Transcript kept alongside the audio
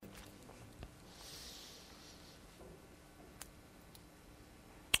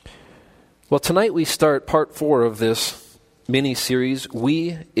Well, tonight we start part 4 of this mini-series,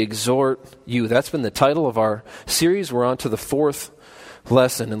 We Exhort You. That's been the title of our series. We're on to the 4th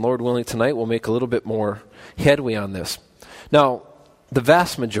lesson, and Lord willing, tonight we'll make a little bit more headway on this. Now, the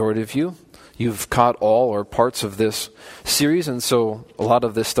vast majority of you've caught all or parts of this series, and so a lot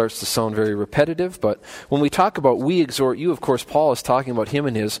of this starts to sound very repetitive, but when we talk about we exhort you, of course, Paul is talking about him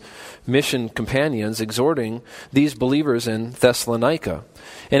and his mission companions exhorting these believers in Thessalonica.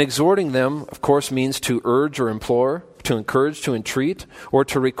 And exhorting them, of course, means to urge or implore, to encourage, to entreat, or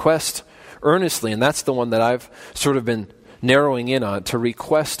to request earnestly, and that's the one that I've sort of been narrowing in on, to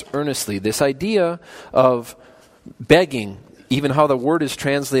request earnestly. This idea of begging, even how the word is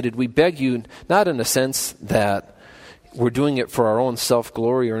translated, we beg you, not in a sense that we're doing it for our own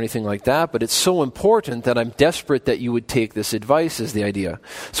self-glory or anything like that, but it's so important that I'm desperate that you would take this advice is the idea.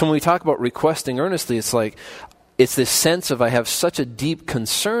 So when we talk about requesting earnestly, it's this sense of I have such a deep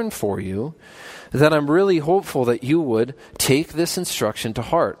concern for you that I'm really hopeful that you would take this instruction to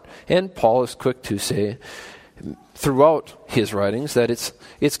heart. And Paul is quick to say throughout his writings that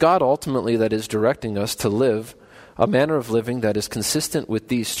it's God ultimately that is directing us to live a manner of living that is consistent with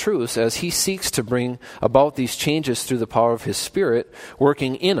these truths as he seeks to bring about these changes through the power of his Spirit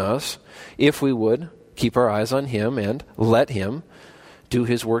working in us if we would keep our eyes on him and let him do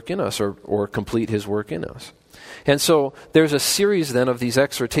his work in us or complete his work in us. And so there's a series then of these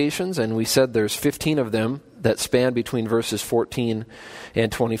exhortations, and we said there's 15 of them that span between verses 14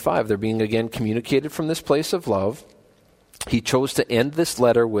 and 25. They're being again communicated from this place of love. He chose to end this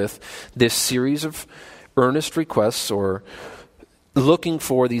letter with this series of earnest requests, or looking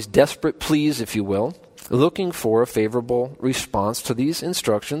for these desperate pleas, if you will, looking for a favorable response to these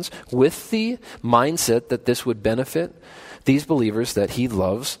instructions with the mindset that this would benefit these believers that he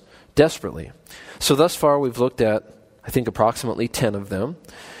loves desperately. So thus far we've looked at, I think, approximately 10 of them,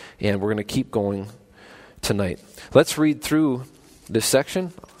 and we're going to keep going tonight. Let's read through this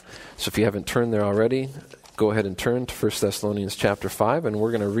section. So if you haven't turned there already, go ahead and turn to 1 Thessalonians chapter 5, and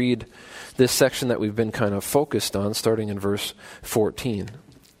we're going to read this section that we've been kind of focused on, starting in verse 14.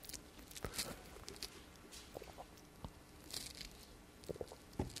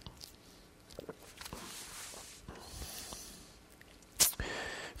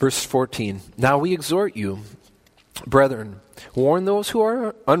 Verse 14, Now we exhort you, brethren, warn those who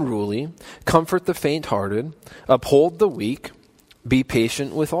are unruly, comfort the faint-hearted, uphold the weak, be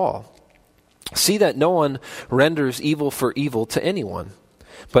patient with all. See that no one renders evil for evil to anyone,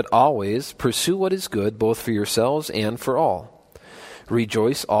 but always pursue what is good, both for yourselves and for all.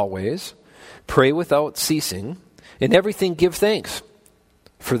 Rejoice always, pray without ceasing, in everything give thanks,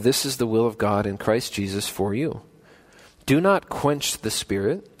 for this is the will of God in Christ Jesus for you. Do not quench the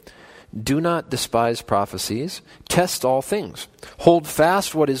Spirit, do not despise prophecies, test all things, hold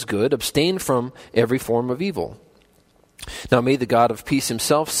fast what is good, abstain from every form of evil. Now may the God of peace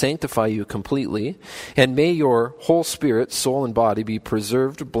himself sanctify you completely, and may your whole spirit, soul, and body be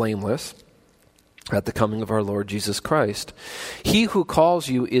preserved blameless at the coming of our Lord Jesus Christ. He who calls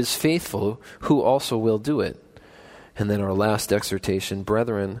you is faithful, who also will do it. And then our last exhortation,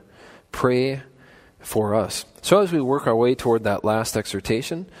 brethren, pray for us. So as we work our way toward that last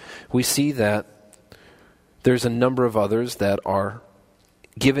exhortation, we see that there's a number of others that are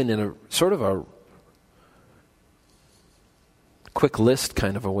given in a sort of a quick list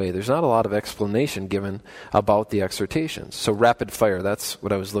kind of a way. There's not a lot of explanation given about the exhortations. So rapid fire, that's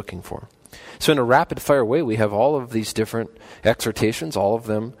what I was looking for. So in a rapid fire way, we have all of these different exhortations, all of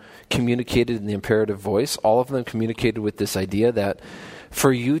them communicated in the imperative voice, all of them communicated with this idea that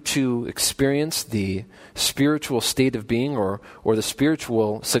for you to experience the spiritual state of being or the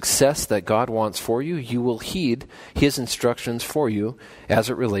spiritual success that God wants for you, you will heed his instructions for you as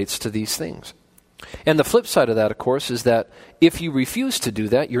it relates to these things. And the flip side of that, of course, is that if you refuse to do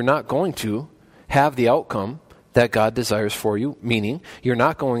that, you're not going to have the outcome that God desires for you, meaning you're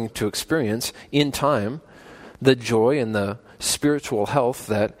not going to experience in time the joy and the spiritual health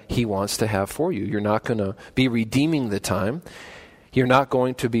that he wants to have for you. You're not going to be redeeming the time. You're not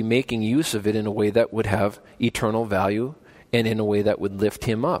going to be making use of it in a way that would have eternal value and in a way that would lift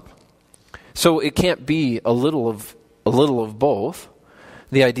him up. So it can't be a little of both.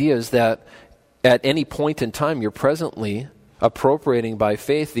 The idea is that at any point in time, you're presently appropriating by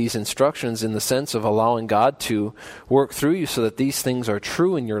faith these instructions in the sense of allowing God to work through you so that these things are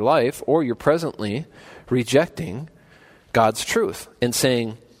true in your life, or you're presently rejecting God's truth and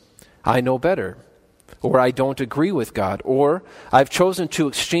saying, I know better, or I don't agree with God, or I've chosen to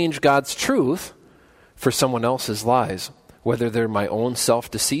exchange God's truth for someone else's lies, whether they're my own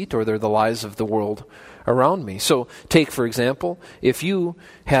self-deceit or they're the lies of the world around me. So take, for example, if you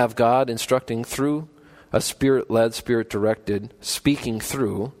have God instructing through a Spirit-led, Spirit-directed, speaking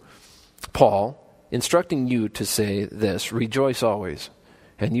through Paul, instructing you to say this, rejoice always,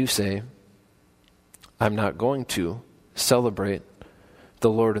 and you say, I'm not going to celebrate the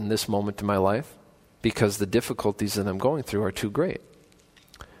Lord in this moment in my life because the difficulties that I'm going through are too great.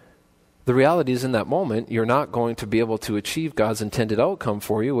 The reality is in that moment, you're not going to be able to achieve God's intended outcome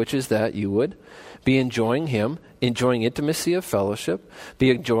for you, which is that you would be enjoying Him, enjoying intimacy of fellowship,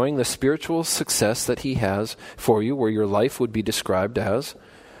 be enjoying the spiritual success that He has for you, where your life would be described as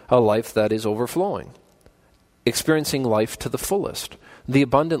a life that is overflowing, experiencing life to the fullest, the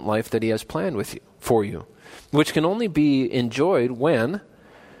abundant life that He has planned for you, which can only be enjoyed when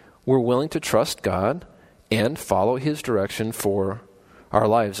we're willing to trust God and follow His direction for our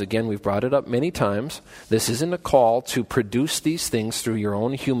lives. Again, we've brought it up many times. This isn't a call to produce these things through your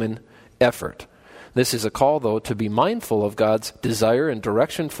own human effort. This is a call, though, to be mindful of God's desire and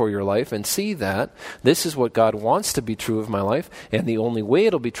direction for your life and see that this is what God wants to be true of my life, and the only way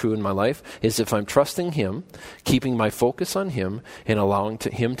it'll be true in my life is if I'm trusting Him, keeping my focus on Him, and allowing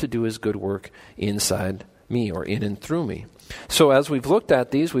Him to do His good work inside me or in and through me. So as we've looked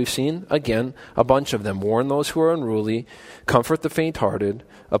at these, we've seen, again, a bunch of them. Warn those who are unruly, comfort the faint-hearted,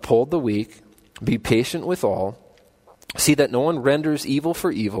 uphold the weak, be patient with all, see that no one renders evil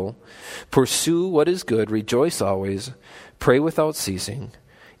for evil, pursue what is good, rejoice always, pray without ceasing,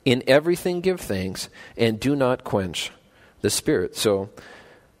 in everything give thanks, and do not quench the Spirit. So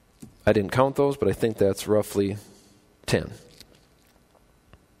I didn't count those, but I think that's roughly 10.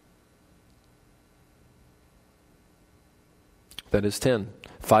 That is 10.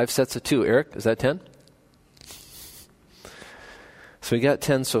 5 sets of 2. Eric, is that 10? So we got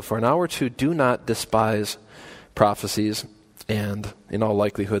 10 so far. Now we're to do not despise prophecies, and in all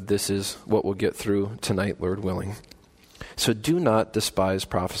likelihood this is what we'll get through tonight, Lord willing. So do not despise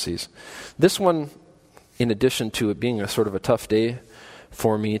prophecies. This one, in addition to it being a sort of a tough day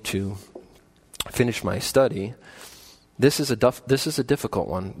for me to finish my study, this is a difficult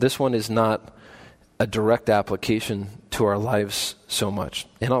one. This one is not a direct application to our lives so much.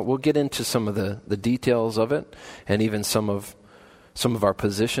 And we'll get into some of the details of it, and even some of our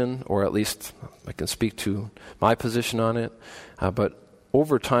position, or at least I can speak to my position on it. But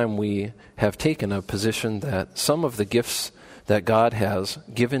over time we have taken a position that some of the gifts that God has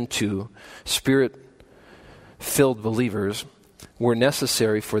given to Spirit-filled believers were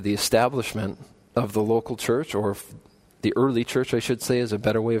necessary for the establishment of the local church, or the early church, I should say, is a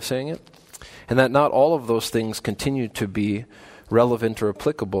better way of saying it. And that not all of those things continue to be relevant or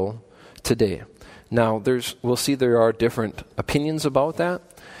applicable today. Now, we'll see there are different opinions about that,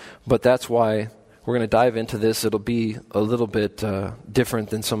 but that's why we're going to dive into this. It'll be a little bit different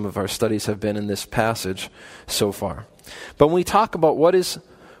than some of our studies have been in this passage so far. But when we talk about what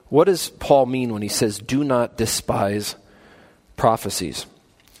does Paul mean when he says, do not despise prophecies?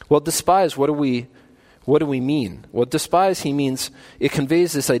 Well, despise, what do we mean? Well, despise, he means, it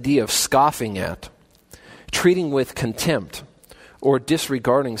conveys this idea of scoffing at, treating with contempt, or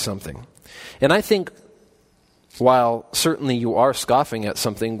disregarding something. And I think while certainly you are scoffing at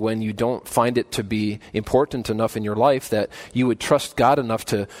something when you don't find it to be important enough in your life that you would trust God enough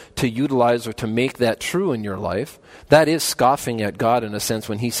to utilize or to make that true in your life, that is scoffing at God in a sense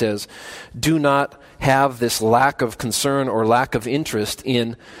when He says, do not have this lack of concern or lack of interest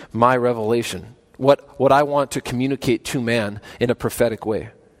in my revelation, what I want to communicate to man in a prophetic way.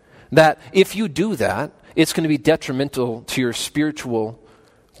 That if you do that, it's going to be detrimental to your spiritual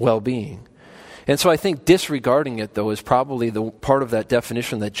well-being. And so I think disregarding it, though, is probably the part of that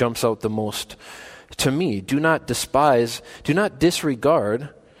definition that jumps out the most to me. Do not despise, do not disregard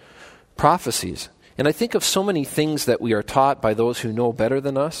prophecies. And I think of so many things that we are taught by those who know better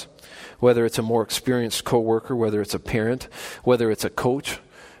than us, whether it's a more experienced coworker, whether it's a parent, whether it's a coach,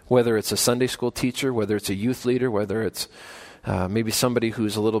 whether it's a Sunday school teacher, whether it's a youth leader, whether it's maybe somebody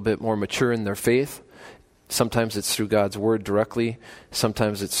who's a little bit more mature in their faith. Sometimes it's through God's Word directly.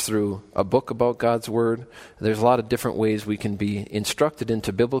 Sometimes it's through a book about God's Word. There's a lot of different ways we can be instructed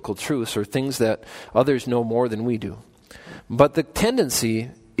into biblical truths or things that others know more than we do. But the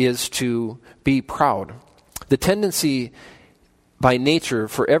tendency is to be proud. The tendency by nature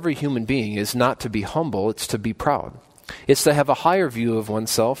for every human being is not to be humble, it's to be proud. It's to have a higher view of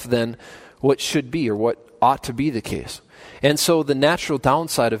oneself than what should be or what ought to be the case. And so the natural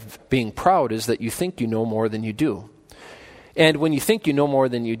downside of being proud is that you think you know more than you do. And when you think you know more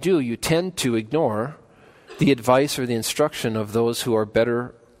than you do, you tend to ignore the advice or the instruction of those who are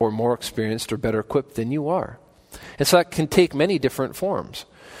better or more experienced or better equipped than you are. And so that can take many different forms.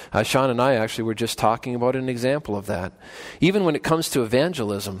 Sean and I actually were just talking about an example of that. Even when it comes to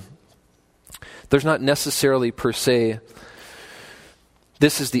evangelism, there's not necessarily per se,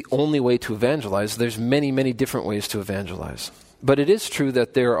 this is the only way to evangelize. There's many, many different ways to evangelize. But it is true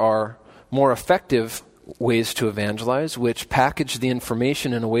that there are more effective ways to evangelize, which package the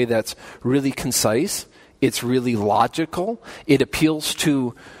information in a way that's really concise, it's really logical, it appeals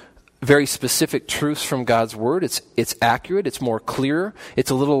to very specific truths from God's Word, it's accurate, it's more clear,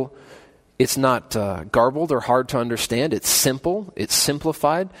 it's not garbled or hard to understand, it's simple, it's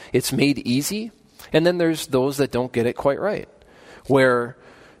simplified, it's made easy. And then there's those that don't get it quite right, where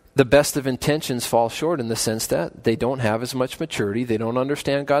the best of intentions fall short in the sense that they don't have as much maturity, they don't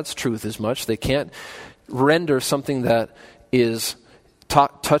understand God's truth as much, they can't render something that is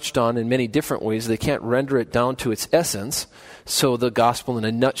touched on in many different ways, they can't render it down to its essence, so the gospel in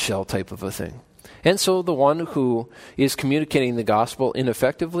a nutshell type of a thing. And so the one who is communicating the gospel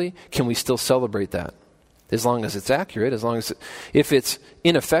ineffectively, can we still celebrate that? As long as it's accurate, if it's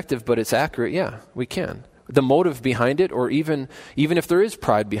ineffective but it's accurate, yeah, we can. The motive behind it, or even if there is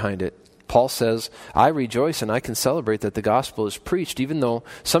pride behind it, Paul says, I rejoice and I can celebrate that the gospel is preached, even though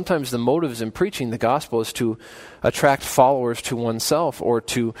sometimes the motives in preaching the gospel is to attract followers to oneself or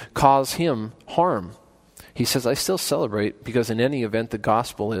to cause him harm. He says, I still celebrate because in any event the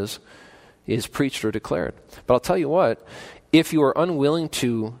gospel is preached or declared. But I'll tell you what, if you are unwilling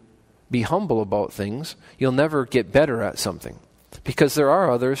to be humble about things, you'll never get better at something. Because there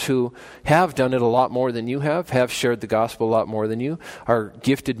are others who have done it a lot more than you have shared the gospel a lot more than you, are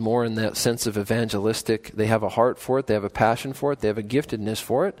gifted more in that sense of evangelistic. They have a heart for it, they have a passion for it, they have a giftedness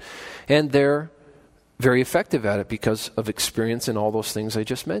for it, and they're very effective at it because of experience in all those things I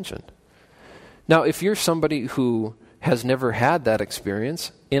just mentioned. Now, if you're somebody who has never had that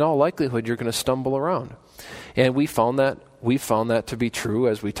experience, in all likelihood you're going to stumble around. And we found that to be true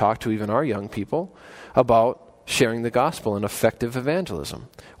as we talk to even our young people about sharing the gospel and effective evangelism.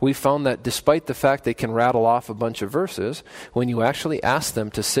 We found that despite the fact they can rattle off a bunch of verses, when you actually ask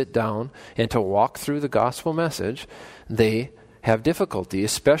them to sit down and to walk through the gospel message, they have difficulty,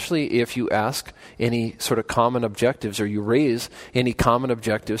 especially if you ask any sort of common objectives or you raise any common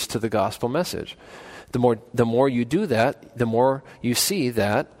objectives to the gospel message. The more you do that, the more you see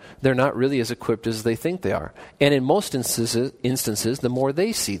that they're not really as equipped as they think they are. And in most instances, the more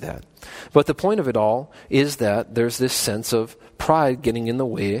they see that. But the point of it all is that there's this sense of pride getting in the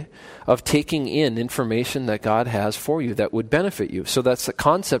way of taking in information that God has for you that would benefit you. So that's the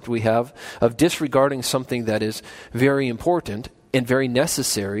concept we have of disregarding something that is very important and very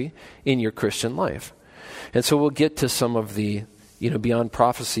necessary in your Christian life. And so we'll get to some of the, beyond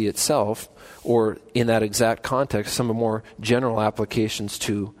prophecy itself, or in that exact context, some of more general applications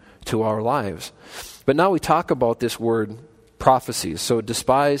to our lives. But now we talk about this word prophecies. So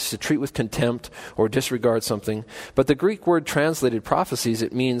despise, to treat with contempt, or disregard something. But the Greek word translated prophecies,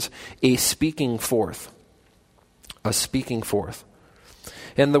 it means a speaking forth. A speaking forth.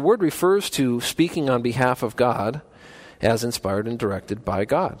 And the word refers to speaking on behalf of God as inspired and directed by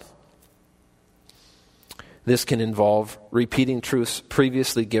God. This can involve repeating truths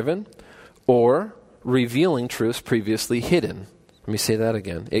previously given or revealing truths previously hidden. Let me say that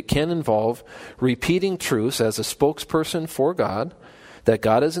again. It can involve repeating truths as a spokesperson for God, that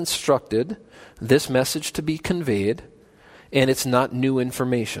God has instructed this message to be conveyed, and it's not new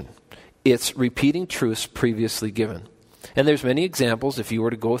information. It's repeating truths previously given. And there's many examples. If you were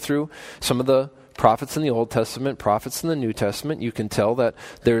to go through some of the prophets in the Old Testament, prophets in the New Testament, you can tell that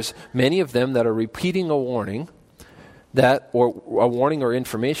there's many of them that are repeating a warning or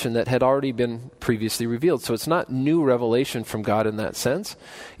information that had already been previously revealed. So it's not new revelation from God in that sense.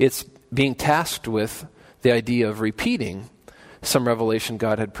 It's being tasked with the idea of repeating some revelation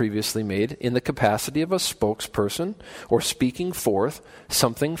God had previously made in the capacity of a spokesperson or speaking forth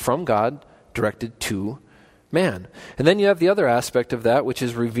something from God directed to man. And then you have the other aspect of that, which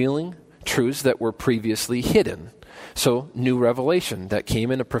is revealing truths that were previously hidden. So new revelation that came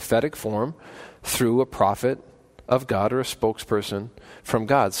in a prophetic form through a prophet of God or a spokesperson from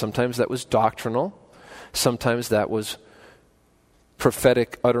God. Sometimes that was doctrinal. Sometimes that was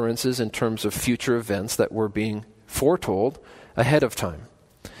prophetic utterances in terms of future events that were being foretold ahead of time.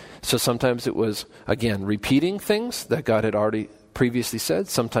 So sometimes it was, again, repeating things that God had already previously said.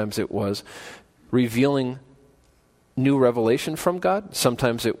 Sometimes it was revealing new revelation from God.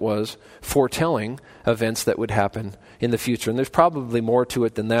 Sometimes it was foretelling events that would happen in the future. And there's probably more to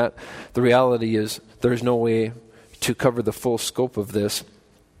it than that. The reality is there's no way to cover the full scope of this.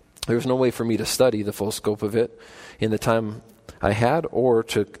 There's no way for me to study the full scope of it in the time I had, or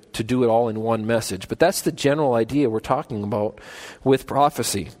to do it all in one message. But that's the general idea we're talking about with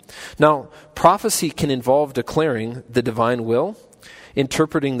prophecy. Now, prophecy can involve declaring the divine will,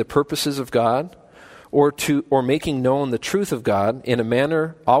 interpreting the purposes of God, or making known the truth of God in a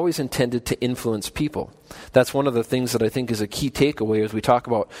manner always intended to influence people. That's one of the things that I think is a key takeaway as we talk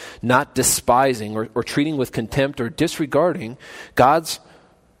about not despising or treating with contempt or disregarding God's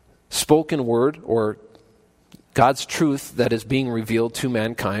spoken word or God's truth that is being revealed to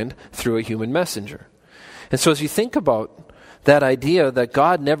mankind through a human messenger. And so as you think about that idea that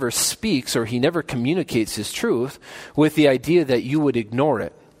God never speaks or he never communicates his truth with the idea that you would ignore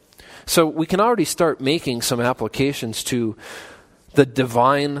it. So we can already start making some applications to the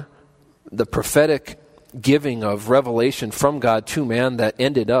divine, the prophetic giving of revelation from God to man that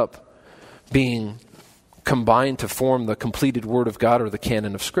ended up being combined to form the completed Word of God or the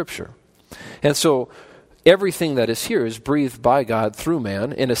canon of Scripture. And so everything that is here is breathed by God through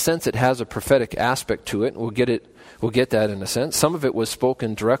man. In a sense, it has a prophetic aspect to it. We'll get that in a sense. Some of it was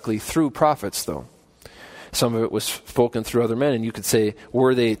spoken directly through prophets, though. Some of it was spoken through other men, and you could say,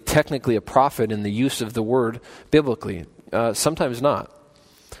 were they technically a prophet in the use of the word biblically? Sometimes not.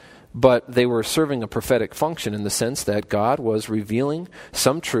 But they were serving a prophetic function in the sense that God was revealing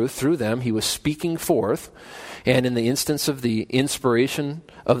some truth through them. He was speaking forth. And in the instance of the inspiration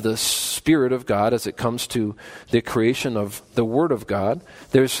of the Spirit of God as it comes to the creation of the Word of God,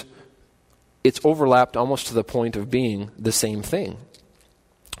 it's overlapped almost to the point of being the same thing.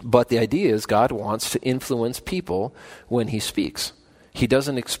 But the idea is God wants to influence people when he speaks. He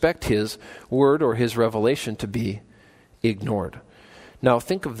doesn't expect his word or his revelation to be ignored. Now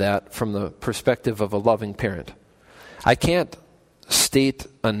think of that from the perspective of a loving parent. I can't state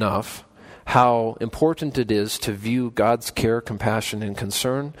enough how important it is to view God's care, compassion, and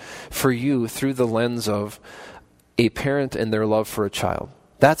concern for you through the lens of a parent and their love for a child.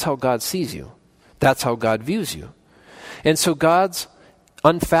 That's how God sees you. That's how God views you. And so God's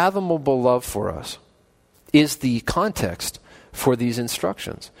unfathomable love for us is the context for these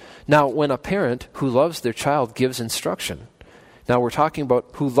instructions. Now, when a parent who loves their child gives instruction, now we're talking about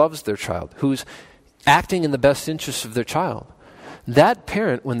who loves their child, who's acting in the best interest of their child. That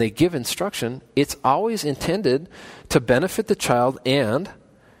parent, when they give instruction, it's always intended to benefit the child, and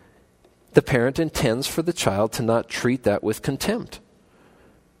the parent intends for the child to not treat that with contempt.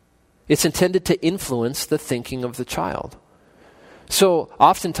 It's intended to influence the thinking of the child. So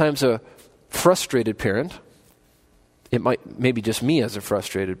oftentimes a frustrated parent, it might maybe just me as a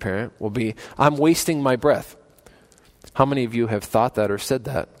frustrated parent, will be, I'm wasting my breath. How many of you have thought that or said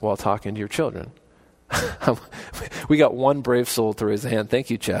that while talking to your children? We got one brave soul to raise a hand. Thank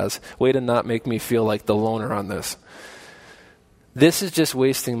you, Chaz. Way to not make me feel like the loner on this. This is just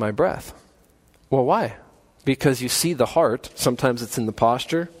wasting my breath. Well, why? Because you see the heart. Sometimes it's in the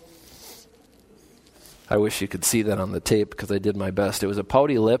posture. I wish you could see that on the tape because I did my best. It was a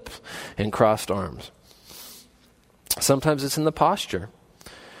pouty lip and crossed arms. Sometimes it's in the posture.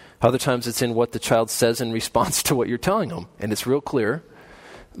 Other times it's in what the child says in response to what you're telling them. And it's real clear.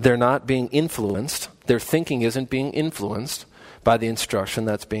 They're not being influenced. Their thinking isn't being influenced by the instruction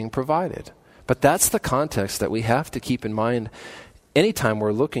that's being provided. But that's the context that we have to keep in mind anytime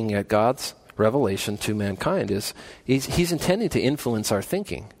we're looking at God's revelation to mankind. He's intending to influence our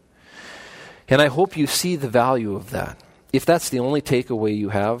thinking. And I hope you see the value of that. If that's the only takeaway you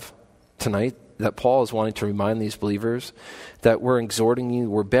have tonight, that Paul is wanting to remind these believers, that we're exhorting you,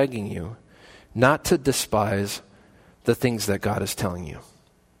 we're begging you, not to despise the things that God is telling you.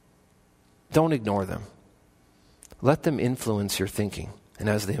 Don't ignore them. Let them influence your thinking. And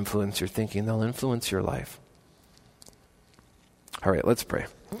as they influence your thinking, they'll influence your life. All right, let's pray.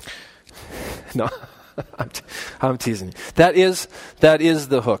 No, I'm teasing you. That is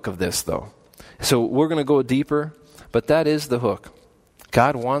the hook of this, though. So we're going to go deeper, but that is the hook.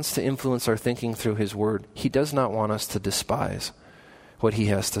 God wants to influence our thinking through his word. He does not want us to despise what he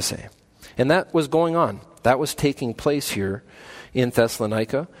has to say. And that was going on. That was taking place here in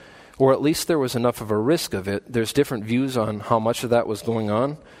Thessalonica, or at least there was enough of a risk of it. There's different views on how much of that was going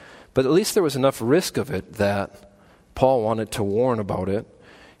on, but at least there was enough risk of it that Paul wanted to warn about it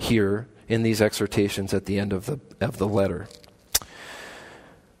here in these exhortations at the end of the letter.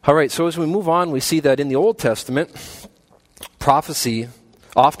 All right, so as we move on, we see that in the Old Testament, prophecy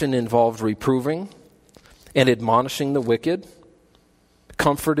often involved reproving and admonishing the wicked,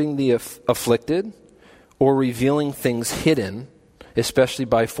 comforting the afflicted, or revealing things hidden, especially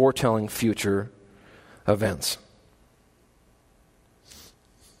by foretelling future events.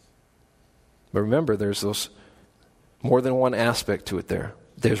 But remember, there's those more than one aspect to it there.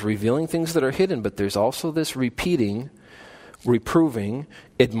 There's revealing things that are hidden, but there's also this repeating reproving,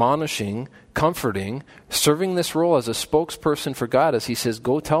 admonishing, comforting, serving this role as a spokesperson for God as he says,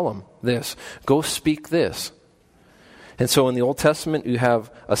 go tell them this, go speak this. And so in the Old Testament, you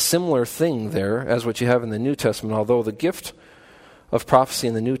have a similar thing there as what you have in the New Testament, although the gift of prophecy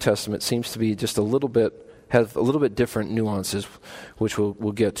in the New Testament seems to be just has a little bit different nuances, which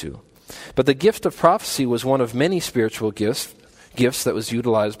we'll get to. But the gift of prophecy was one of many spiritual gifts that was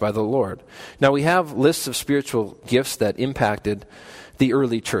utilized by the Lord. Now we have lists of spiritual gifts that impacted the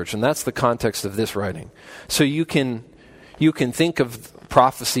early church, and that's the context of this writing. So you can think of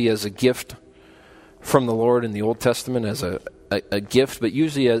prophecy as a gift from the Lord in the Old Testament as a gift, but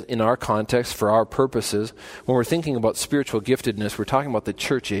usually in our context, for our purposes, when we're thinking about spiritual giftedness, we're talking about the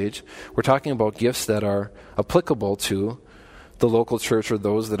church age. We're talking about gifts that are applicable to the local church or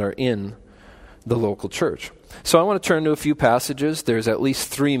those that are in the local church. So I want to turn to a few passages. There's at least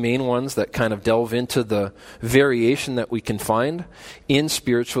three main ones that kind of delve into the variation that we can find in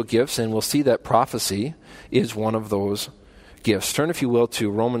spiritual gifts, and we'll see that prophecy is one of those gifts. Turn, if you will,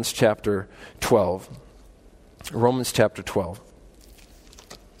 to Romans chapter 12. Romans chapter 12.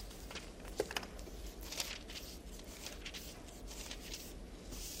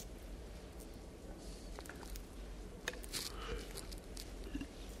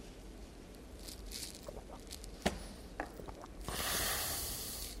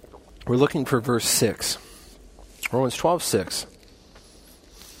 We're looking for verse 6. Romans 12:6.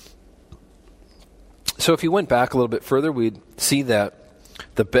 So if you went back a little bit further, we'd see that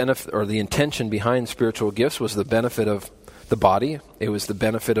the benefit or the intention behind spiritual gifts was the benefit of the body. It was the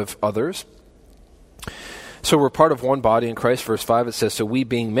benefit of others. So we're part of one body in Christ. Verse 5, it says, so we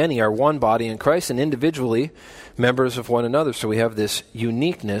being many are one body in Christ and individually members of one another. So we have this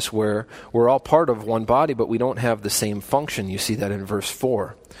uniqueness where we're all part of one body, but we don't have the same function. You see that in verse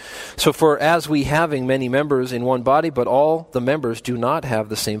 4. So for as we having many members in one body, but all the members do not have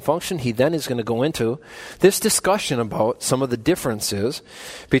the same function, he then is going to go into this discussion about some of the differences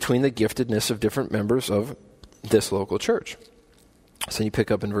between the giftedness of different members of this local church. So you pick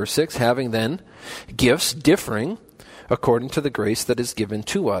up in verse 6, having then gifts differing according to the grace that is given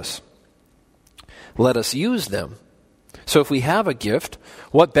to us. Let us use them. So if we have a gift,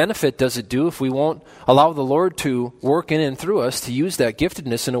 what benefit does it do if we won't allow the Lord to work in and through us to use that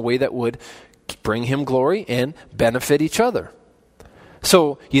giftedness in a way that would bring him glory and benefit each other?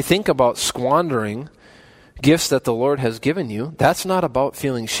 So you think about squandering gifts that the Lord has given you. That's not about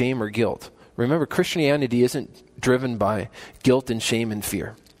feeling shame or guilt. Remember, Christianity isn't driven by guilt and shame and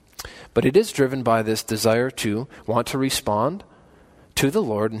fear. But it is driven by this desire to want to respond to the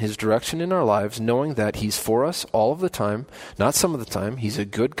Lord and his direction in our lives, knowing that he's for us all of the time, not some of the time. He's a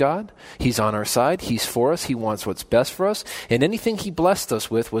good God. He's on our side. He's for us. He wants what's best for us. And anything he blessed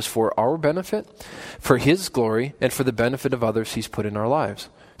us with was for our benefit, for his glory, and for the benefit of others he's put in our lives.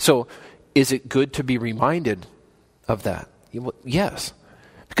 So is it good to be reminded of that? Yes.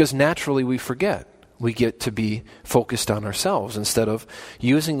 Because naturally we forget. We get to be focused on ourselves instead of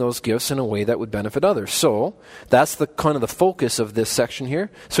using those gifts in a way that would benefit others. So that's the kind of the focus of this section here.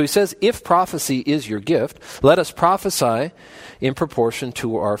 So he says, if prophecy is your gift, let us prophesy in proportion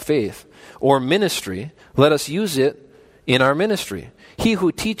to our faith. Or ministry, let us use it in our ministry. He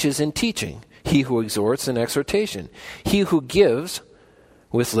who teaches in teaching, he who exhorts in exhortation, he who gives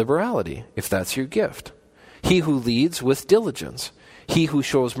with liberality, if that's your gift. He who leads with diligence, he who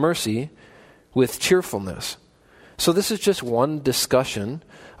shows mercy with cheerfulness. So this is just one discussion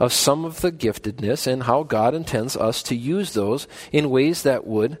of some of the giftedness and how God intends us to use those in ways that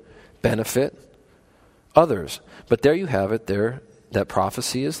would benefit others. But there you have it there, that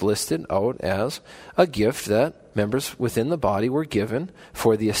prophecy is listed out as a gift that members within the body were given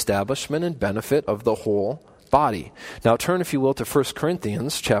for the establishment and benefit of the whole body. Now turn, if you will, to 1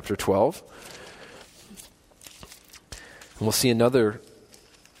 Corinthians chapter 12. And we'll see another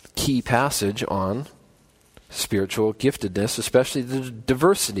key passage on spiritual giftedness, especially the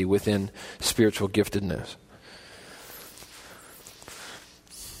diversity within spiritual giftedness.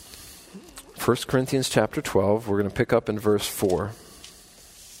 1 Corinthians chapter 12, we're going to pick up in verse 4.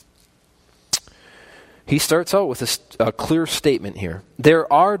 He starts out with a clear statement here.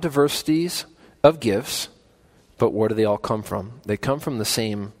 There are diversities of gifts, but where do they all come from? They come from the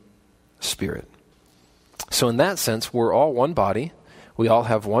same Spirit. So in that sense, we're all one body. We all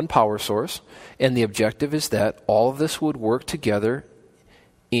have one power source, and the objective is that all of this would work together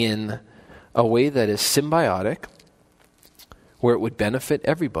in a way that is symbiotic, where it would benefit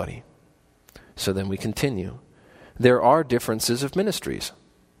everybody. So then we continue. There are differences of ministries,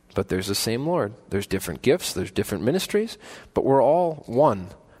 but there's the same Lord. There's different gifts, there's different ministries, but we're all one.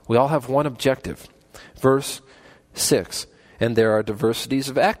 We all have one objective. Verse 6. and there are diversities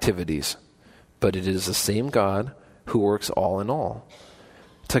of activities, but it is the same God who works all in all.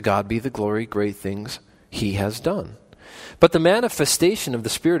 To God be the glory, great things he has done. But the manifestation of the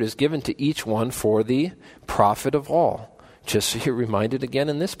Spirit is given to each one for the profit of all. Just so you're reminded again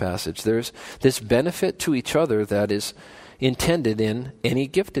in this passage, there's this benefit to each other that is intended in any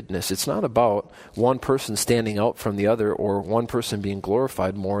giftedness. It's not about one person standing out from the other or one person being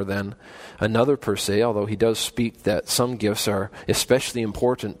glorified more than another per se, although he does speak that some gifts are especially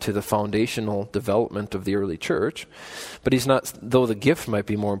important to the foundational development of the early church. But he's not, though the gift might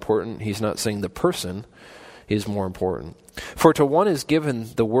be more important, he's not saying the person is more important. For to one is given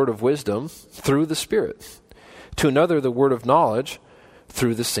the word of wisdom through the Spirit, to another the word of knowledge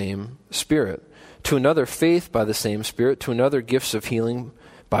through the same Spirit, to another faith by the same Spirit, to another gifts of healing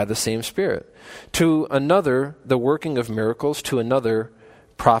by the same Spirit, to another the working of miracles, to another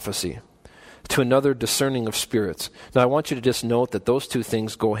prophecy, to another discerning of spirits. Now I want you to just note that those two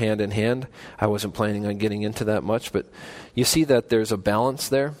things go hand in hand. I wasn't planning on getting into that much, but you see that there's a balance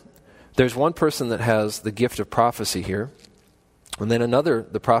there. There's one person that has the gift of prophecy here, and then another,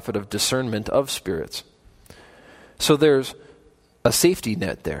 the prophet of discernment of spirits. So there's a safety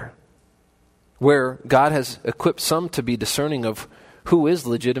net there, where God has equipped some to be discerning of who is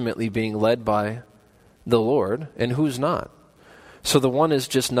legitimately being led by the Lord and who's not. So the one is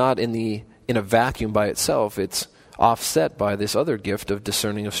just not in a vacuum by itself. It's offset by this other gift of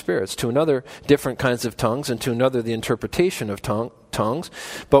discerning of spirits. To another, different kinds of tongues, and to another, the interpretation of tongues.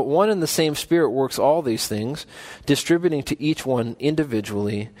 But one and the same Spirit works all these things, distributing to each one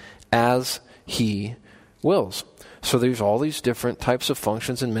individually as he wills. So there's all these different types of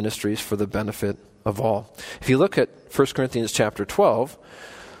functions and ministries for the benefit of all. If you look at 1 Corinthians chapter 12,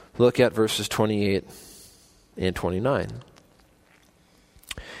 look at verses 28 and 29.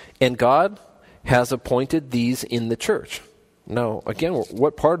 And God has appointed these in the church. Now, again,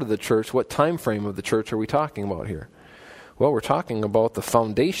 what part of the church, what time frame of the church are we talking about here? Well, we're talking about the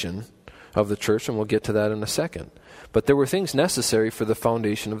foundation of the church, and we'll get to that in a second. But there were things necessary for the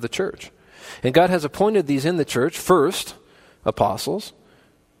foundation of the church. And God has appointed these in the church: first, apostles;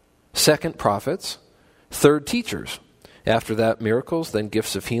 second, prophets; third, teachers; after that, miracles; then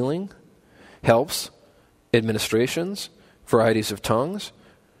gifts of healing, helps, administrations, varieties of tongues.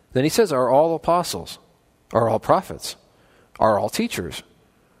 Then he says, are all apostles? Are all prophets? Are all teachers?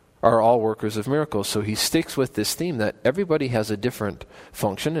 Are all workers of miracles? So he sticks with this theme that everybody has a different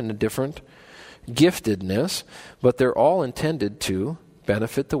function and a different giftedness, but they're all intended to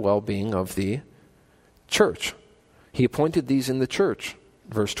benefit the well-being of the church. He appointed these in the church,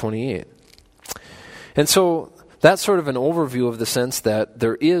 verse 28. And so that's sort of an overview of the sense that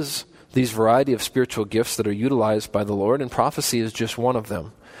there is these variety of spiritual gifts that are utilized by the Lord, and prophecy is just one of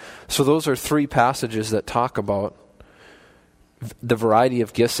them. So those are three passages that talk about the variety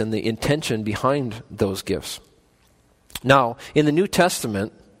of gifts and the intention behind those gifts. Now, in the New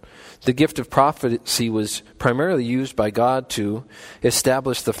Testament, the gift of prophecy was primarily used by God to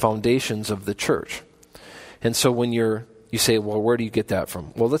establish the foundations of the church. And so when you say, well, where do you get that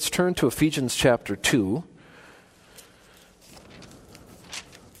from? Well, let's turn to Ephesians chapter 2.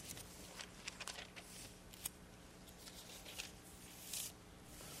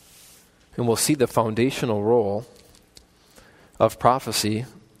 And we'll see the foundational role of prophecy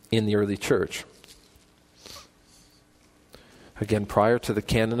in the early church. Again, prior to the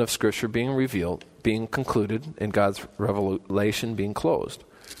canon of Scripture being revealed, being concluded, and God's revelation being closed.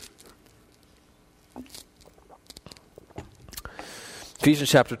 Ephesians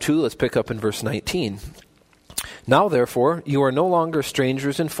chapter 2, let's pick up in verse 19. Now, therefore, you are no longer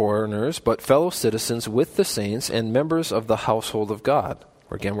strangers and foreigners, but fellow citizens with the saints and members of the household of God.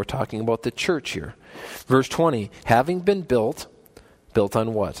 Again, we're talking about the church here. Verse 20, having been built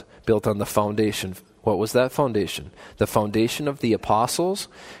on what? Built on the foundation. What was that foundation? The foundation of the apostles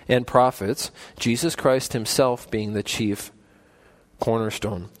and prophets, Jesus Christ himself being the chief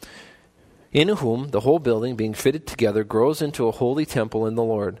cornerstone, in whom the whole building being fitted together grows into a holy temple in the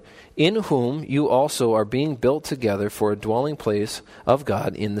Lord, in whom you also are being built together for a dwelling place of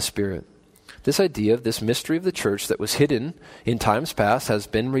God in the Spirit. This idea of this mystery of the church that was hidden in times past has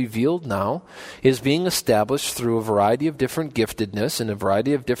been revealed now, is being established through a variety of different giftedness and a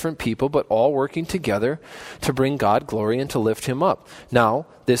variety of different people, but all working together to bring God glory and to lift him up. Now,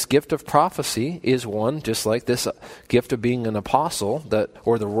 this gift of prophecy is one, just like this gift of being an apostle,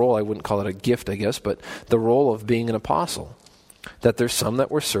 or the role, I wouldn't call it a gift, I guess, but the role of being an apostle. That there's some that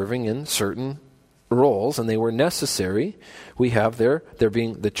were serving in certain roles, and they were necessary. We have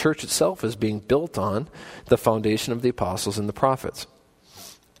the church itself is being built on the foundation of the apostles and the prophets.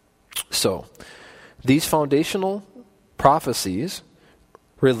 So, these foundational prophecies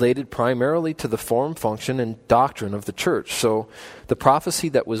related primarily to the form, function, and doctrine of the church. So the prophecy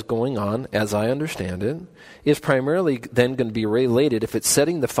that was going on, as I understand it, is primarily then going to be related, if it's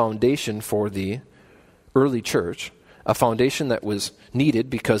setting the foundation for the early church, a foundation that was needed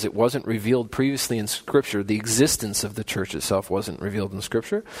because it wasn't revealed previously in Scripture, the existence of the church itself wasn't revealed in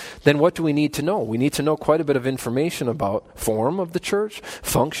Scripture, then what do we need to know? We need to know quite a bit of information about form of the church,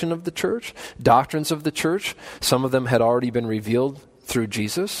 function of the church, doctrines of the church. Some of them had already been revealed through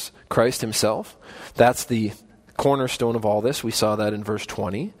Jesus, Christ himself. That's the cornerstone of all this. We saw that in verse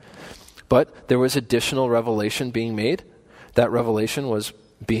 20. But there was additional revelation being made. That revelation was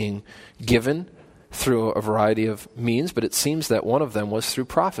being given through a variety of means, but it seems that one of them was through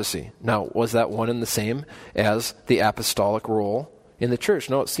prophecy. Now, was that one and the same as the apostolic role in the church?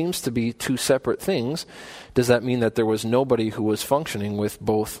 No, it seems to be two separate things. Does that mean that there was nobody who was functioning with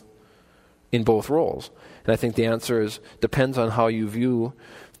in both roles? And I think the answer depends on how you view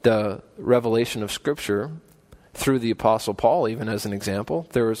the revelation of Scripture through the Apostle Paul, even as an example.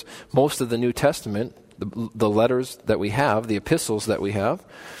 There was most of the New Testament, the letters that we have, the epistles that we have,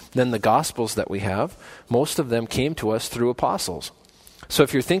 then the Gospels that we have, most of them came to us through apostles. So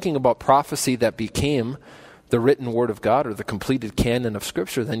if you're thinking about prophecy that became the written Word of God or the completed canon of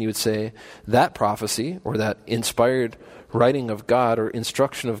Scripture, then you would say that prophecy or that inspired writing of God or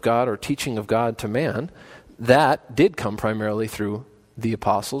instruction of God or teaching of God to man, that did come primarily through the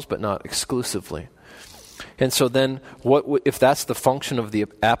apostles, but not exclusively. And so then, if that's the function of the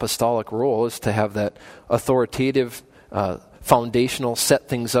apostolic role, is to have that authoritative, foundational, set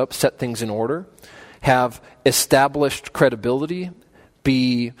things up, set things in order, have established credibility,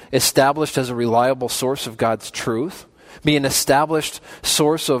 be established as a reliable source of God's truth, be an established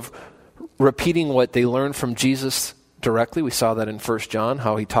source of repeating what they learned from Jesus directly. We saw that in 1 John,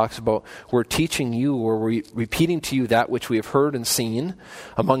 how he talks about, we're teaching you, or we're repeating to you that which we have heard and seen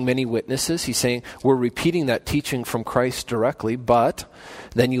among many witnesses. He's saying we're repeating that teaching from Christ directly, but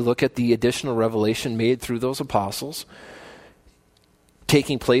then you look at the additional revelation made through those apostles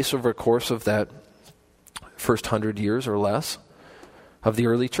taking place over a course of that first 100 years or less of the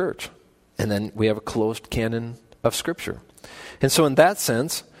early church. And then we have a closed canon of Scripture. And so in that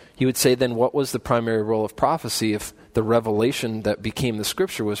sense, you would say then what was the primary role of prophecy if the revelation that became the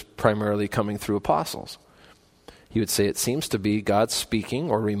Scripture was primarily coming through apostles? You would say it seems to be God speaking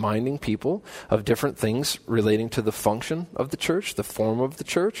or reminding people of different things relating to the function of the church, the form of the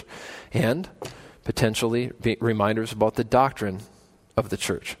church, and potentially reminders about the doctrine of the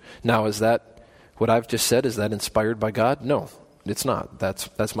church. Now, is that what I've just said? Is that inspired by God? No, it's not.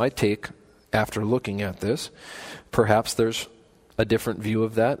 That's my take after looking at this. Perhaps there's a different view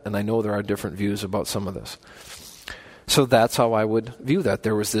of that, and I know there are different views about some of this. So that's how I would view that.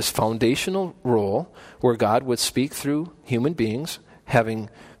 There was this foundational role where God would speak through human beings, having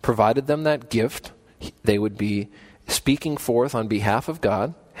provided them that gift. They would be speaking forth on behalf of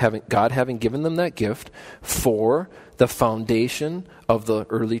God, having given them that gift for the foundation of the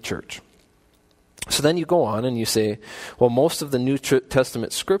early church. So then you go on and you say, well, most of the New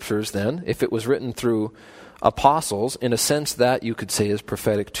Testament scriptures then, if it was written through apostles, in a sense that you could say is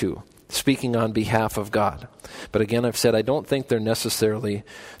prophetic too, speaking on behalf of God. But again, I've said I don't think they're necessarily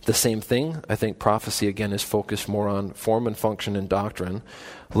the same thing. I think prophecy, again, is focused more on form and function and doctrine,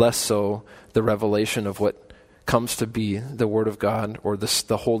 less so the revelation of what comes to be the Word of God or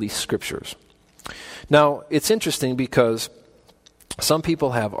the Holy Scriptures. Now, it's interesting because some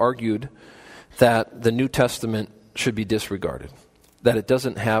people have argued that the New Testament should be disregarded, that it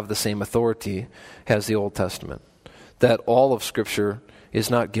doesn't have the same authority as the Old Testament, that all of Scripture is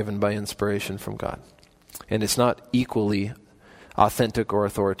not given by inspiration from God, and it's not equally authentic or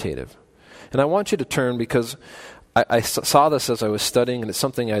authoritative. And I want you to turn, because I saw this as I was studying, and it's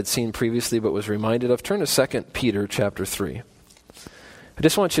something I had seen previously but was reminded of. Turn to 2 Peter chapter 3. I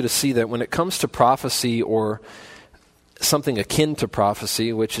just want you to see that when it comes to prophecy or something akin to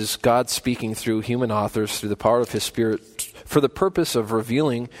prophecy, which is God speaking through human authors through the power of His Spirit for the purpose of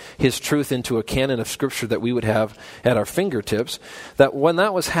revealing His truth into a canon of Scripture that we would have at our fingertips, that when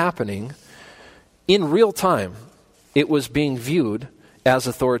that was happening, in real time, it was being viewed as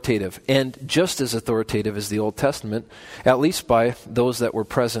authoritative, and just as authoritative as the Old Testament, at least by those that were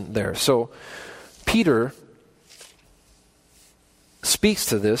present there. So Peter speaks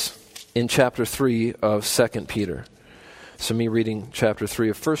to this in chapter 3 of 2 Peter. So me reading chapter 3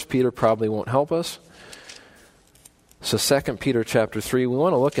 of 1 Peter probably won't help us. So 2 Peter chapter 3, we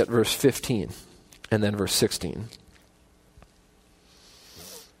want to look at verse 15 and then verse 16.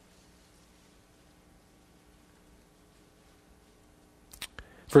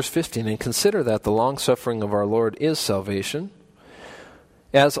 Verse 15, and consider that the long-suffering of our Lord is salvation,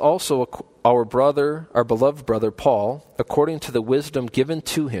 as also our beloved brother Paul, according to the wisdom given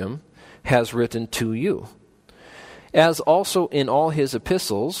to him, has written to you. As also in all his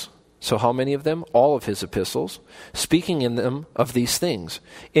epistles, so how many of them? All of his epistles, speaking in them of these things,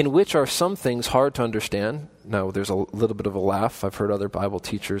 in which are some things hard to understand. Now, there's a little bit of a laugh. I've heard other Bible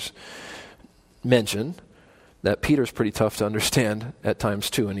teachers mention that Peter's pretty tough to understand at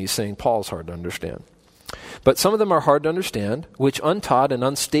times too, and he's saying Paul's hard to understand. But some of them are hard to understand, which untaught and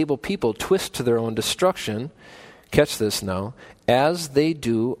unstable people twist to their own destruction. Catch this now, as they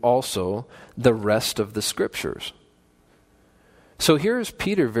do also the rest of the Scriptures. So here's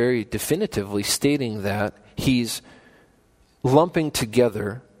Peter very definitively stating that he's lumping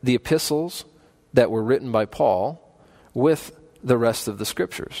together the epistles that were written by Paul with the rest of the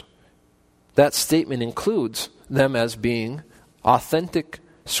Scriptures. That statement includes them as being authentic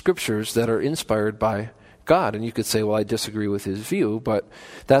Scriptures that are inspired by God. And you could say, well, I disagree with his view, but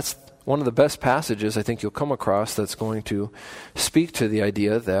that's one of the best passages I think you'll come across that's going to speak to the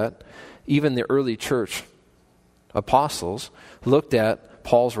idea that even the early church apostles looked at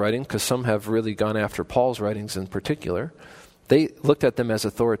Paul's writing, because some have really gone after Paul's writings in particular. They looked at them as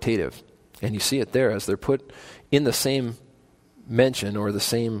authoritative. And you see it there as they're put in the same mention or the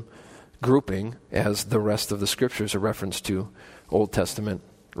same grouping as the rest of the Scriptures, a reference to Old Testament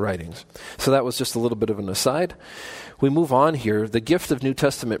writings. So that was just a little bit of an aside. We move on here. The gift of New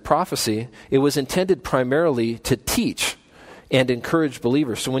Testament prophecy, it was intended primarily to teach and encourage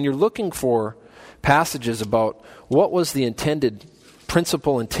believers. So when you're looking for passages about what was the intended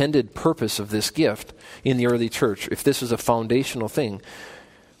principle, intended purpose of this gift in the early church, if this was a foundational thing,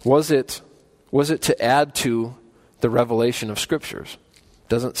 was it to add to the revelation of Scriptures?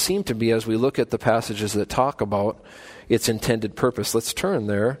 Doesn't seem to be as we look at the passages that talk about its intended purpose. Let's turn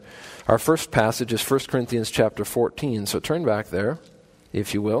there. Our first passage is 1 Corinthians chapter 14. So turn back there,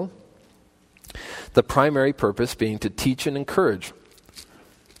 if you will. The primary purpose being to teach and encourage.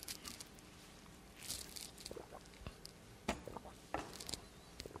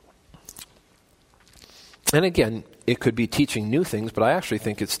 And again, it could be teaching new things, but I actually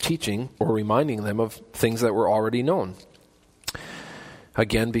think it's teaching or reminding them of things that were already known.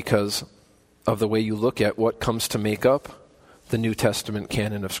 Again, because of the way you look at what comes to make up the New Testament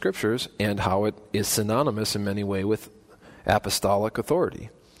canon of Scriptures and how it is synonymous in many ways with apostolic authority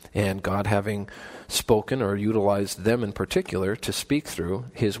and God having spoken or utilized them in particular to speak through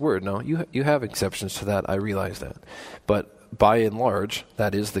His Word. Now, you have exceptions to that, I realize that. But by and large,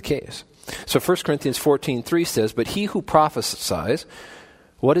 that is the case. So 1 Corinthians 14:3 says, but he who prophesies,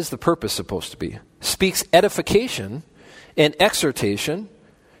 what is the purpose supposed to be? Speaks edification and exhortation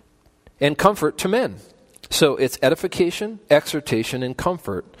and comfort to men. So it's edification, exhortation, and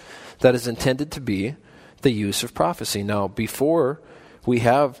comfort that is intended to be the use of prophecy. Now, before we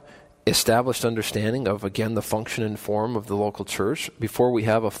have established understanding of, again, the function and form of the local church, before we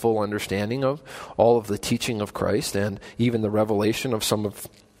have a full understanding of all of the teaching of Christ and even the revelation of some of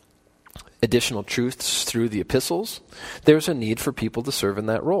additional truths through the epistles, there's a need for people to serve in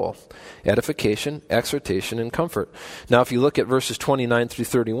that role. Edification, exhortation, and comfort. Now, if you look at verses 29 through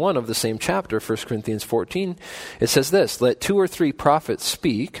 31 of the same chapter, 1 Corinthians 14, it says this, let 2 or 3 prophets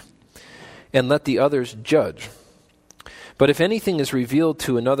speak, and let the others judge. But if anything is revealed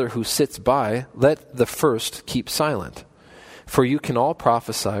to another who sits by, let the first keep silent. For you can all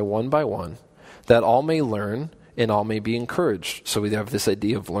prophesy one by one, that all may learn and all may be encouraged. So we have this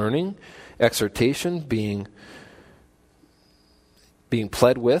idea of learning, exhortation being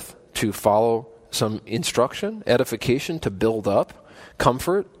pled with to follow some instruction, edification to build up,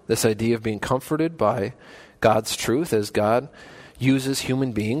 comfort, this idea of being comforted by God's truth as God uses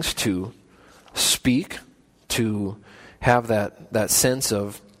human beings to speak, to have that sense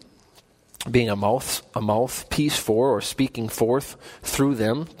of being a mouthpiece for or speaking forth through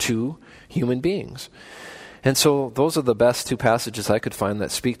them to human beings. And so those are the best 2 passages I could find that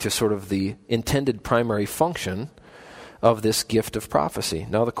speak to sort of the intended primary function of this gift of prophecy.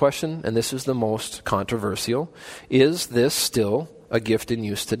 Now the question, and this is the most controversial, is this still a gift in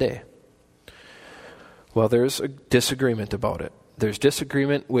use today? Well, there's a disagreement about it. There's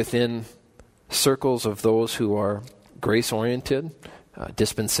disagreement within circles of those who are grace-oriented,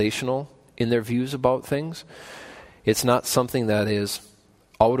 dispensational in their views about things. It's not something that is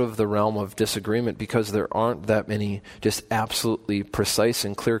out of the realm of disagreement because there aren't that many just absolutely precise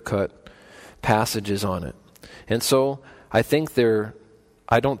and clear-cut passages on it. And so I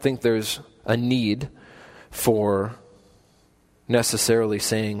don't think there's a need for necessarily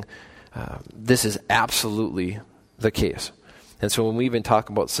saying this is absolutely the case. And so when we even talk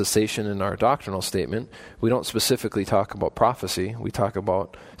about cessation in our doctrinal statement, we don't specifically talk about prophecy. We talk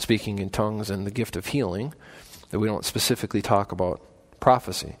about speaking in tongues and the gift of healing, that we don't specifically talk about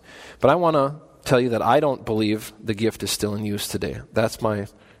prophecy. But I want to tell you that I don't believe the gift is still in use today. That's my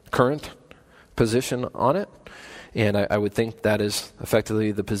current position on it. And I would think that is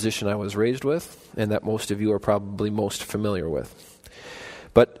effectively the position I was raised with, and that most of you are probably most familiar with.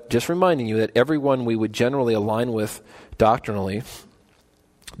 But just reminding you that everyone we would generally align with doctrinally,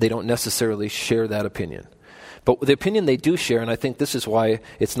 they don't necessarily share that opinion. But the opinion they do share, and I think this is why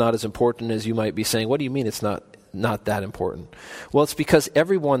it's not as important as you might be saying, what do you mean it's not that important? Well, it's because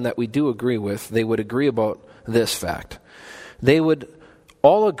everyone that we do agree with, they would agree about this fact. They would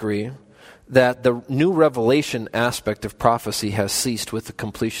all agree that the new revelation aspect of prophecy has ceased with the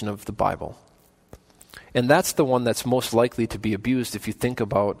completion of the Bible. And that's the one that's most likely to be abused if you think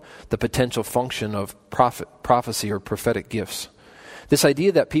about the potential function of prophecy or prophetic gifts. This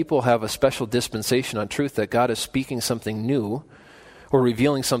idea that people have a special dispensation on truth, that God is speaking something new or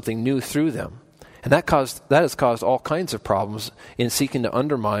revealing something new through them. And that has caused all kinds of problems in seeking to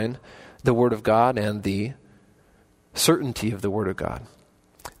undermine the Word of God and the certainty of the Word of God,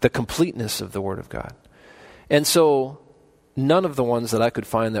 the completeness of the Word of God. And so none of the ones that I could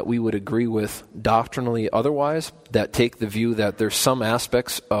find that we would agree with doctrinally otherwise, that take the view that there's some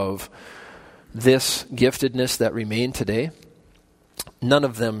aspects of this giftedness that remain today, none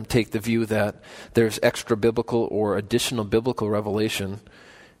of them take the view that there's extra biblical or additional biblical revelation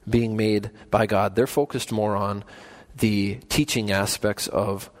being made by God. They're focused more on the teaching aspects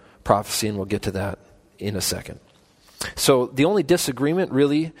of prophecy, and we'll get to that in a second. So the only disagreement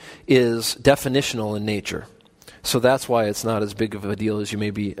really is definitional in nature. So that's why it's not as big of a deal as you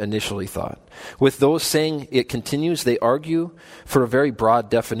maybe initially thought. With those saying it continues, they argue for a very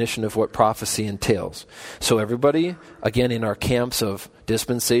broad definition of what prophecy entails. So everybody, again, in our camps of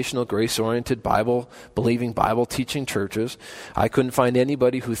dispensational, grace-oriented, Bible-believing, Bible-teaching churches, I couldn't find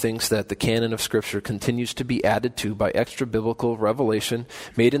anybody who thinks that the canon of Scripture continues to be added to by extra-biblical revelation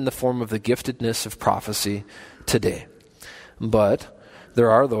made in the form of the giftedness of prophecy today. But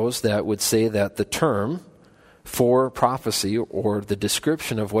there are those that would say that the term for prophecy, or the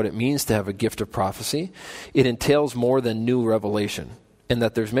description of what it means to have a gift of prophecy, it entails more than new revelation. And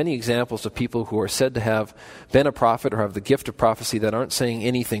that there's many examples of people who are said to have been a prophet or have the gift of prophecy that aren't saying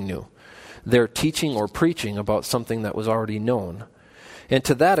anything new. They're teaching or preaching about something that was already known. And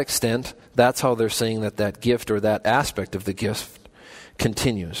to that extent, that's how they're saying that that gift or that aspect of the gift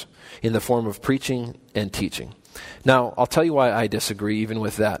continues in the form of preaching and teaching. Now, I'll tell you why I disagree even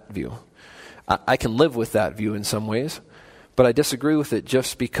with that view. I can live with that view in some ways, but I disagree with it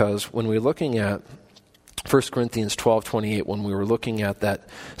just because when we're looking at 1 Corinthians 12:28, when we were looking at that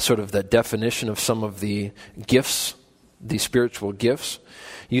sort of the definition of some of the gifts, the spiritual gifts,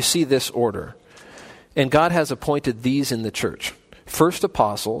 you see this order. And God has appointed these in the church: first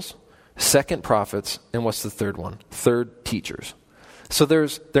apostles, second prophets, and what's the third one? Third, teachers. So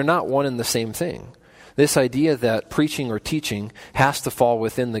they're not one and the same thing. This idea that preaching or teaching has to fall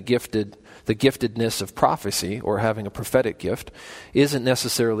within the giftedness of prophecy or having a prophetic gift isn't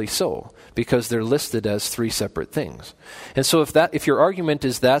necessarily so, because they're listed as three separate things. And so if your argument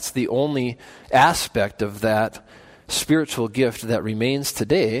is that's the only aspect of that spiritual gift that remains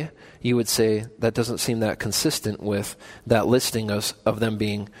today, you would say that doesn't seem that consistent with that listing of them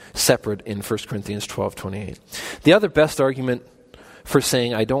being separate in 1 Corinthians 12:28. The other best argument for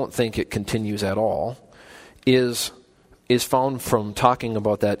saying I don't think it continues at all is found from talking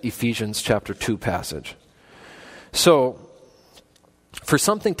about that Ephesians chapter 2 passage. So, for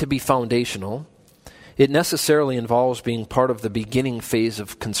something to be foundational, it necessarily involves being part of the beginning phase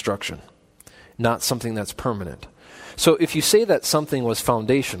of construction, not something that's permanent. So if you say that something was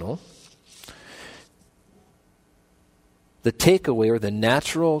foundational, the takeaway or the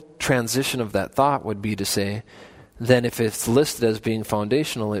natural transition of that thought would be to say, then if it's listed as being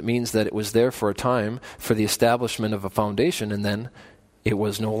foundational, it means that it was there for a time for the establishment of a foundation, and then it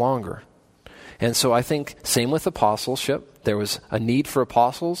was no longer. And so I think same with apostleship. There was a need for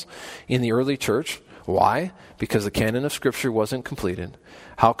apostles in the early church. Why? Because the canon of Scripture wasn't completed.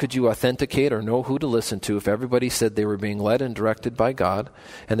 How could you authenticate or know who to listen to if everybody said they were being led and directed by God,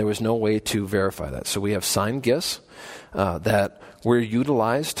 and there was no way to verify that? So we have signed gifts that were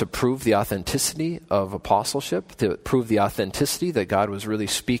utilized to prove the authenticity of apostleship, to prove the authenticity that God was really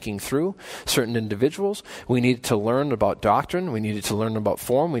speaking through certain individuals. We needed to learn about doctrine. We needed to learn about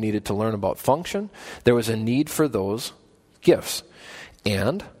form. We needed to learn about function. There was a need for those gifts.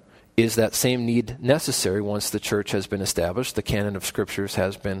 And is that same need necessary once the church has been established, the canon of Scriptures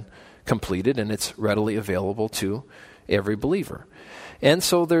has been completed, and it's readily available to every believer. And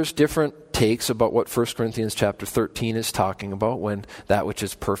so there's different takes about what 1 Corinthians chapter 13 is talking about when that which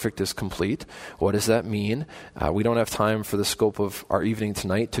is perfect is complete. What does that mean? We don't have time for the scope of our evening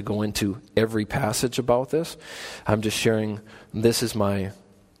tonight to go into every passage about this. I'm just sharing this is my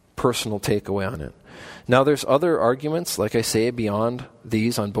personal takeaway on it. Now there's other arguments, like I say, beyond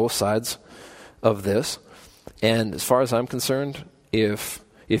these on both sides of this. And as far as I'm concerned, if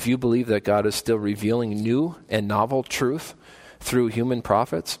you believe that God is still revealing new and novel truth through human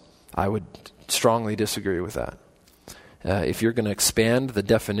prophets, I would strongly disagree with that. If you're going to expand the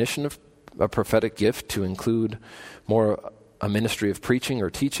definition of a prophetic gift to include more a ministry of preaching or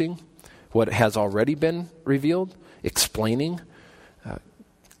teaching, what has already been revealed, explaining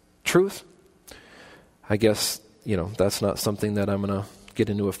truth, I guess, that's not something that I'm going to get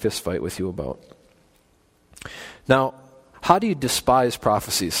into a fist fight with you about. Now, how do you despise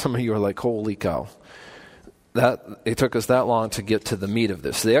prophecies? Some of you are like, holy cow. It took us that long to get to the meat of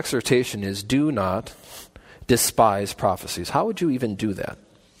this. The exhortation is, do not despise prophecies. How would you even do that?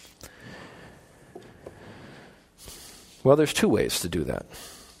 Well, there's two ways to do that.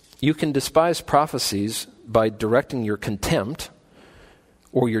 You can despise prophecies by directing your contempt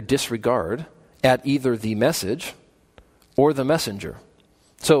or your disregard at either the message or the messenger.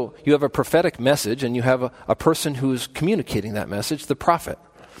 So you have a prophetic message and you have a person who's communicating that message, the prophet.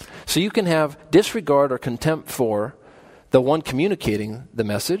 So you can have disregard or contempt for the one communicating the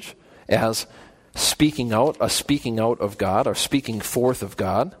message as speaking out of God or speaking forth of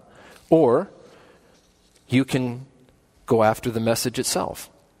God, or you can go after the message itself.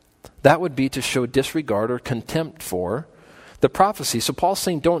 That would be to show disregard or contempt for the prophecy. So Paul's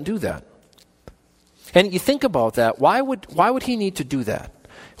saying don't do that. And you think about that, why would he need to do that?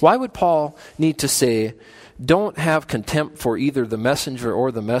 Why would Paul need to say, don't have contempt for either the messenger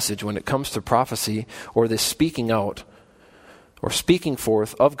or the message when it comes to prophecy or this speaking out or speaking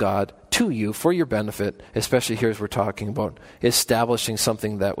forth of God to you for your benefit, especially here as we're talking about establishing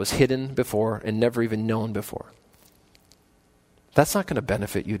something that was hidden before and never even known before. That's not going to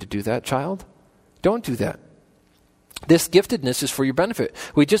benefit you to do that, child. Don't do that. This giftedness is for your benefit.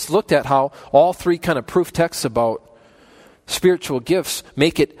 We just looked at how all three kind of proof texts about spiritual gifts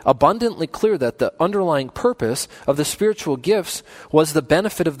make it abundantly clear that the underlying purpose of the spiritual gifts was the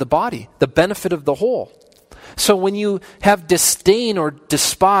benefit of the body, the benefit of the whole. So when you have disdain or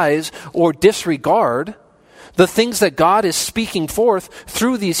despise or disregard the things that God is speaking forth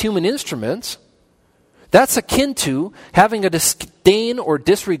through these human instruments, that's akin to having a disdain or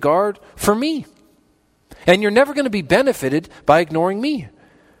disregard for me. And you're never going to be benefited by ignoring me.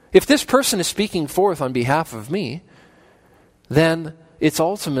 If this person is speaking forth on behalf of me, then it's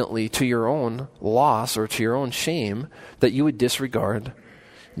ultimately to your own loss or to your own shame that you would disregard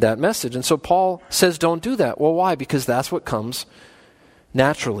that message. And so Paul says don't do that. Well, why? Because that's what comes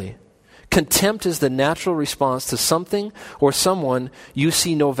naturally. Contempt is the natural response to something or someone you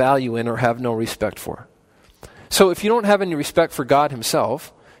see no value in or have no respect for. So if you don't have any respect for God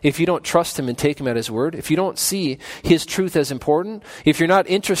himself, if you don't trust him and take him at his word, if you don't see his truth as important, if you're not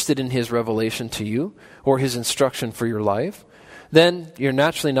interested in his revelation to you or his instruction for your life, then you're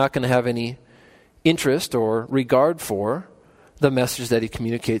naturally not going to have any interest or regard for the message that he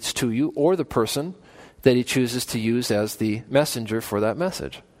communicates to you or the person that he chooses to use as the messenger for that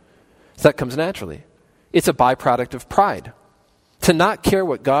message. So that comes naturally. It's a byproduct of pride. To not care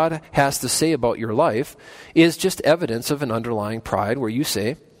what God has to say about your life is just evidence of an underlying pride where you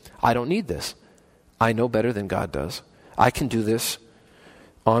say, I don't need this. I know better than God does. I can do this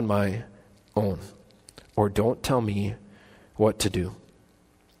on my own. Or don't tell me what to do.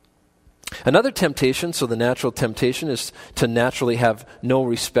 Another temptation, so the natural temptation is to naturally have no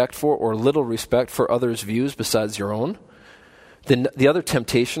respect for or little respect for others' views besides your own. The other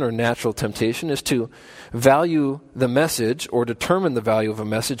temptation or natural temptation is to value the message or determine the value of a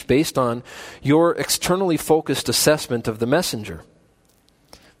message based on your externally focused assessment of the messenger.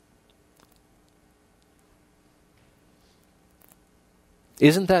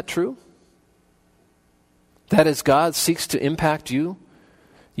 Isn't that true? That as God seeks to impact you,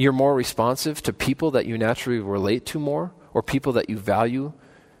 you're more responsive to people that you naturally relate to more or people that you value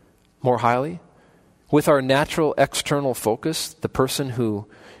more highly. With our natural external focus, the person who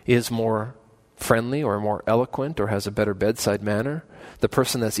is more friendly or more eloquent or has a better bedside manner, the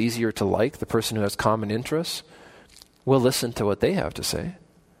person that's easier to like, the person who has common interests, we'll listen to what they have to say.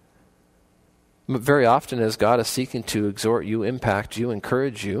 But very often as God is seeking to exhort you, impact you,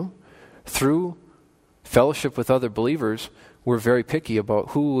 encourage you, through fellowship with other believers, we're very picky about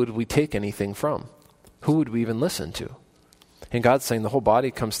who would we take anything from. Who would we even listen to? And God's saying the whole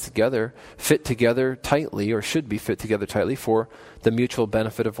body comes together, fit together tightly, or should be fit together tightly for the mutual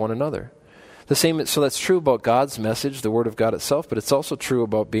benefit of one another. So that's true about God's message, the Word of God itself, but it's also true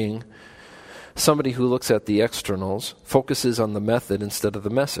about being somebody who looks at the externals, focuses on the method instead of the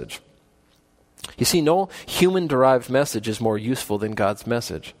message. You see, no human-derived message is more useful than God's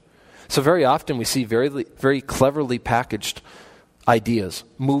message. So very often we see very, very cleverly packaged ideas,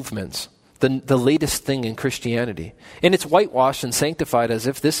 movements, the latest thing in Christianity. And it's whitewashed and sanctified as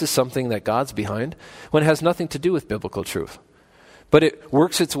if this is something that God's behind, when it has nothing to do with biblical truth. But it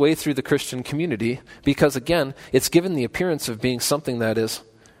works its way through the Christian community because, again, it's given the appearance of being something that is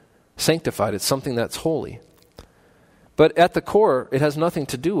sanctified. It's something that's holy. But at the core, it has nothing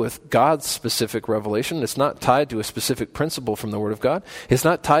to do with God's specific revelation. It's not tied to a specific principle from the Word of God. It's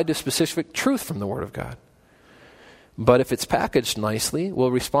not tied to specific truth from the Word of God. But if it's packaged nicely,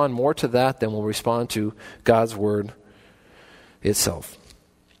 we'll respond more to that than we'll respond to God's Word itself.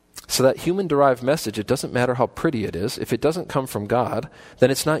 So that human-derived message, it doesn't matter how pretty it is. If it doesn't come from God,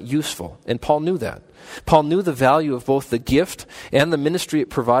 then it's not useful. And Paul knew that. Paul knew the value of both the gift and the ministry it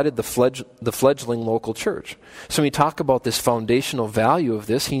provided the fledgling local church. So when we talk about this foundational value of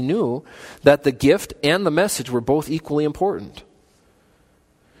this, he knew that the gift and the message were both equally important.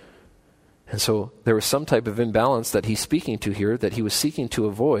 And so there was some type of imbalance that he's speaking to here that he was seeking to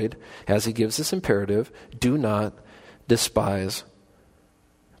avoid as he gives this imperative, do not despise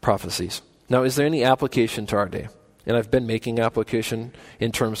prophecies. Now, is there any application to our day? And I've been making application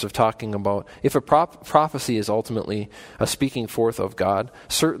in terms of talking about if a prophecy is ultimately a speaking forth of God,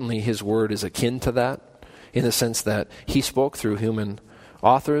 certainly his word is akin to that in the sense that he spoke through human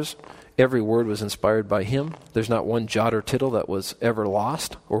authors. Every word was inspired by him. There's not one jot or tittle that was ever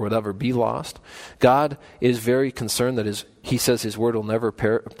lost or would ever be lost. God is very concerned that he says his word will never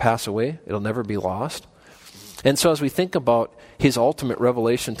pass away. It'll never be lost. And so as we think about his ultimate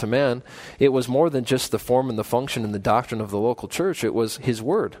revelation to man, it was more than just the form and the function and the doctrine of the local church. It was his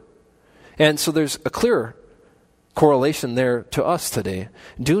word. And so there's a clear correlation there to us today.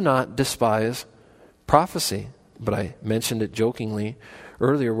 Do not despise prophecy. But I mentioned it jokingly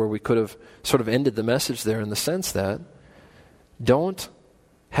earlier where we could have sort of ended the message there in the sense that don't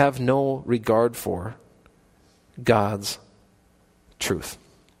have no regard for God's truth.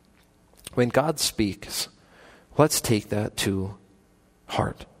 When God speaks, let's take that to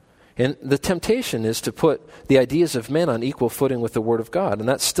heart. And the temptation is to put the ideas of men on equal footing with the Word of God, and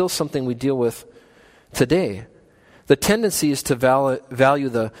that's still something we deal with today. The tendency is to value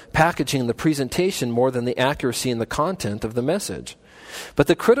the packaging and the presentation more than the accuracy and the content of the message. But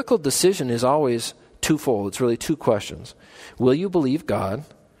the critical decision is always twofold. It's really two questions. Will you believe God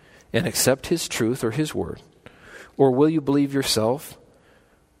and accept his truth or his word? Or will you believe yourself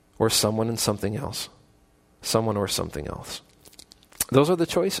or someone and something else? Someone or something else. Those are the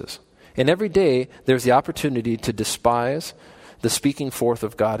choices. And every day there's the opportunity to despise the speaking forth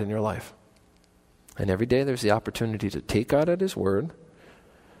of God in your life. And every day there's the opportunity to take God at his word,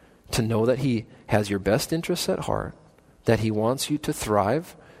 to know that he has your best interests at heart, that he wants you to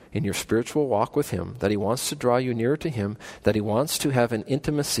thrive in your spiritual walk with him, that he wants to draw you nearer to him, that he wants to have an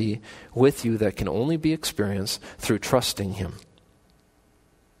intimacy with you that can only be experienced through trusting him.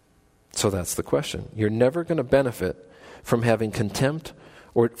 So that's the question. You're never going to benefit from having contempt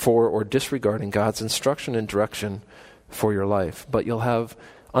or disregarding God's instruction and direction for your life, but you'll have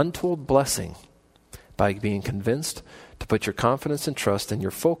untold blessing by being convinced to put your confidence and trust and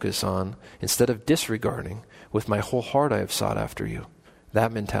your focus on, instead of disregarding, with my whole heart I have sought after you.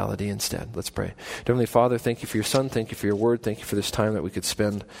 That mentality instead. Let's pray. Heavenly Father, thank you for your Son. Thank you for your word. Thank you for this time that we could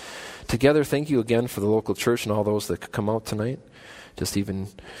spend together. Thank you again for the local church and all those that could come out tonight. Just even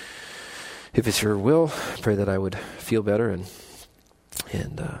if it's your will, I pray that I would feel better and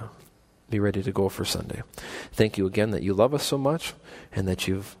be ready to go for Sunday. Thank you again that you love us so much and that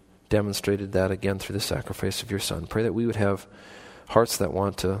you've demonstrated that again through the sacrifice of your Son. Pray that we would have hearts that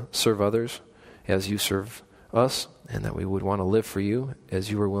want to serve others as you serve us, and that we would want to live for you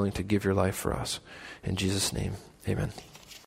as you are willing to give your life for us. In Jesus' name, amen.